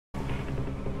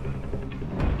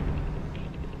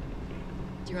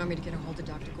Do you want me to get a hold of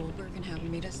Dr. Goldberg and have him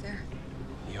meet us there?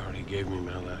 He already gave me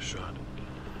my last shot.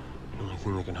 The only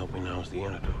thing that can help me now is the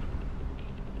antidote.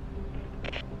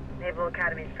 Naval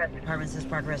Academy's press department says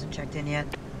Parker hasn't checked in yet.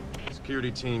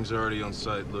 Security team's already on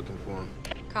site looking for him.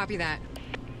 Copy that.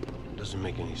 Doesn't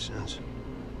make any sense.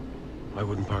 Why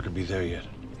wouldn't Parker be there yet?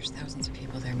 There's thousands of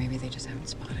people there. Maybe they just haven't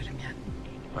spotted him yet.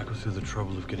 Why go through the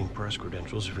trouble of getting press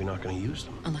credentials if you're not going to use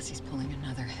them? Unless he's pulling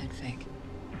another head fake.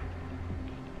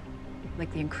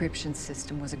 Like the encryption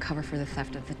system was a cover for the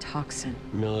theft of the toxin.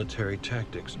 Military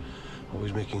tactics.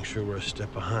 Always making sure we're a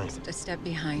step behind. A step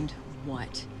behind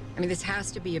what? I mean, this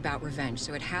has to be about revenge,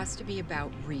 so it has to be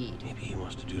about Reed. Maybe he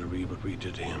wants to do to Reed what Reed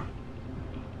did to him.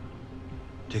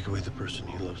 Take away the person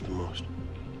he loves the most.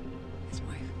 His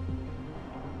wife.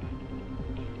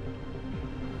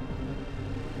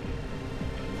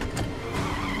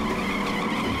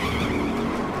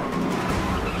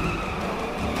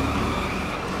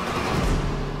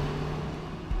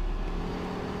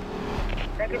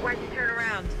 Beckett, why'd you turn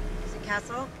around? Is it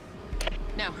Castle?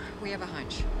 No, we have a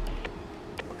hunch.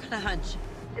 What kind of hunch?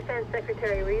 Defense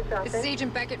Secretary Reed's office. This is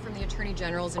Agent Beckett from the Attorney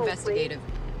General's investigative.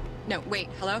 No, wait,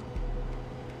 hello?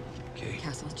 Okay.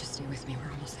 Castle, just stay with me.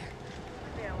 We're almost there.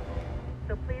 Available.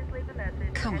 So please leave a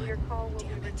message Come and on, your call will be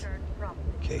damn it. returned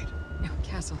promptly. Kate. No,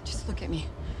 Castle, just look at me.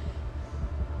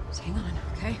 Just hang on,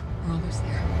 okay? We're almost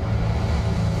there.